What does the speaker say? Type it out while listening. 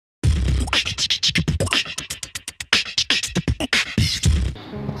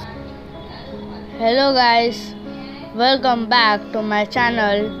Hello guys, welcome back to my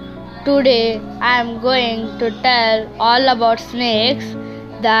channel. Today I am going to tell all about snakes,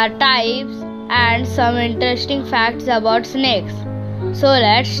 their types and some interesting facts about snakes. So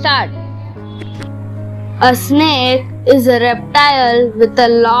let's start. A snake is a reptile with a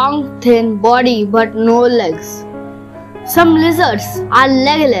long thin body but no legs. Some lizards are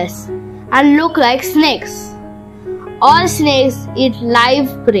legless and look like snakes. All snakes eat live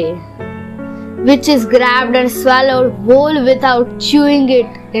prey, which is grabbed and swallowed whole without chewing it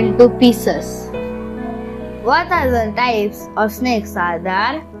into pieces. What other types of snakes are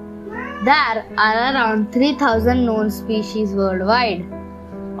there? There are around 3,000 known species worldwide.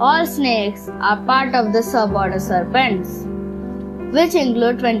 All snakes are part of the suborder Serpents, which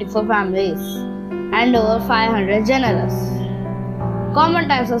include 24 families and over 500 genera. Common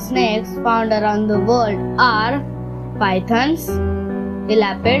types of snakes found around the world are pythons,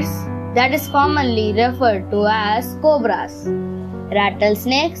 elapids, that is commonly referred to as cobras,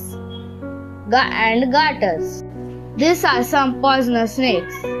 rattlesnakes, and garters. These are some poisonous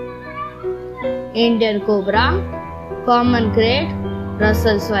snakes: Indian cobra, common krait,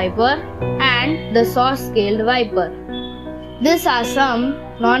 Russell's viper, and the saw-scaled viper. These are some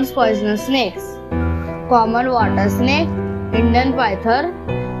non-poisonous snakes: common water snake, Indian python,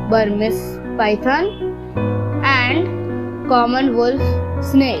 Burmese python, and common wolf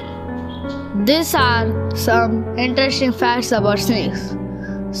snake. These are some interesting facts about snakes.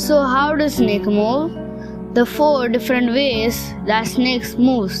 So how does snake move? The 4 different ways that snakes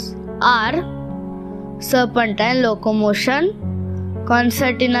moves are serpentine locomotion,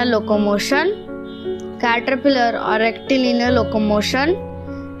 concertina locomotion, caterpillar or rectilinear locomotion,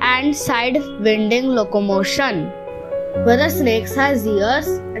 and side winding locomotion. Whether snakes has ears,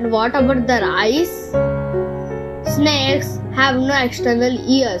 and what about their eyes? Snakes have no external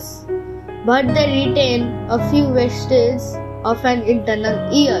ears, but they retain a few vestiges of an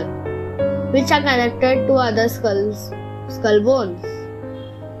internal ear, which are connected to other skull bones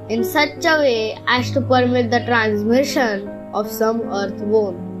in such a way as to permit the transmission of some earth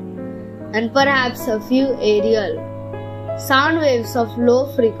bone and perhaps a few aerial sound waves of low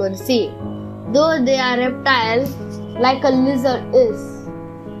frequency. Though they are reptiles like a lizard is,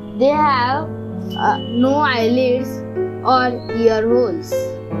 they have no eyelids or ear holes.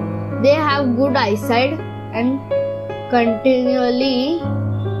 They have good eyesight and continually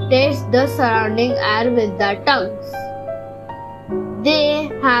taste the surrounding air with their tongues. They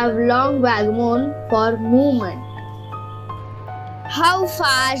have long backbone for movement. How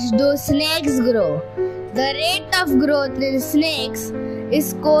fast do snakes grow? The rate of growth in snakes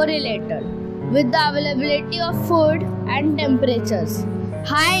is correlated with the availability of food and temperatures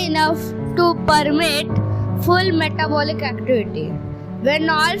high enough to permit full metabolic activity. When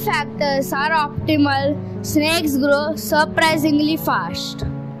all factors are optimal, snakes grow surprisingly fast.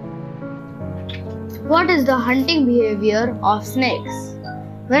 What is the hunting behavior of snakes?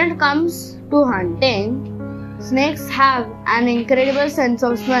 When it comes to hunting, snakes have an incredible sense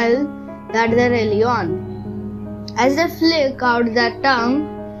of smell that they rely on. As they flick out their tongue,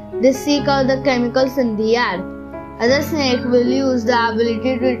 they seek out the chemicals in the air. Other snakes will use the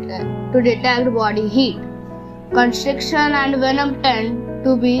ability to detect body heat. Constriction and venom tend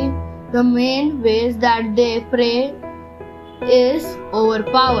to be the main ways that their prey is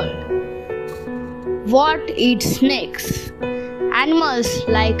overpowered. What eats snakes? Animals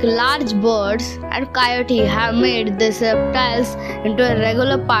like large birds and coyotes have made these reptiles into a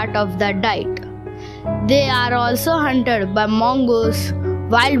regular part of their diet. They are also hunted by mongoose,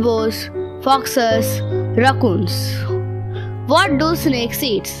 wild boars, foxes, raccoons. What do snakes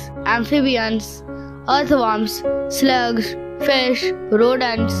eat? Amphibians, earthworms, slugs, fish,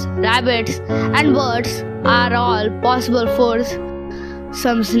 rodents, rabbits, and birds are all possible foods.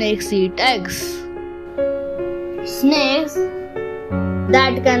 Some snakes eat eggs. Snakes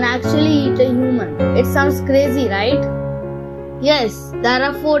that can actually eat a human. It sounds crazy, right? Yes, there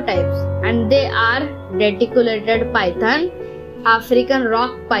are 4 types, and they are reticulated python, African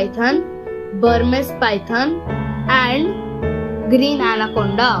rock python, Burmese python, and green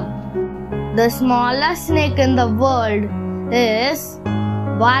anaconda. The smallest snake in the world is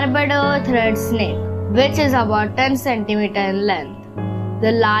Barbados thread snake, which is about 10 cm in length.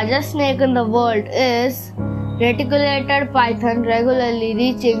 The largest snake in the world is reticulated python, regularly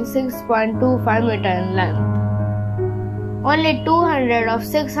reaching 6.25 meters in length. Only 200 of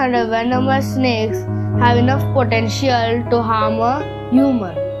 600 venomous snakes have enough potential to harm a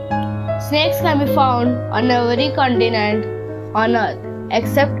human. Snakes can be found on every continent on Earth,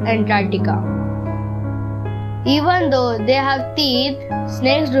 except Antarctica. Even though they have teeth,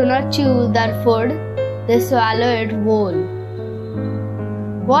 snakes do not chew their food, they swallow it whole.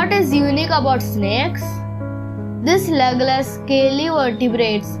 What is unique about snakes? These legless, scaly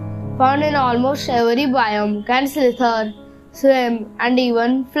vertebrates found in almost every biome can slither, swim, and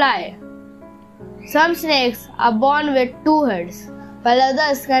even fly. Some snakes are born with 2 heads, while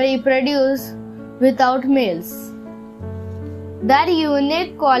others can reproduce without males. Their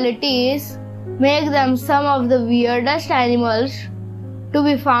unique qualities make them some of the weirdest animals to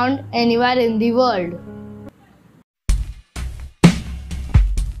be found anywhere in the world.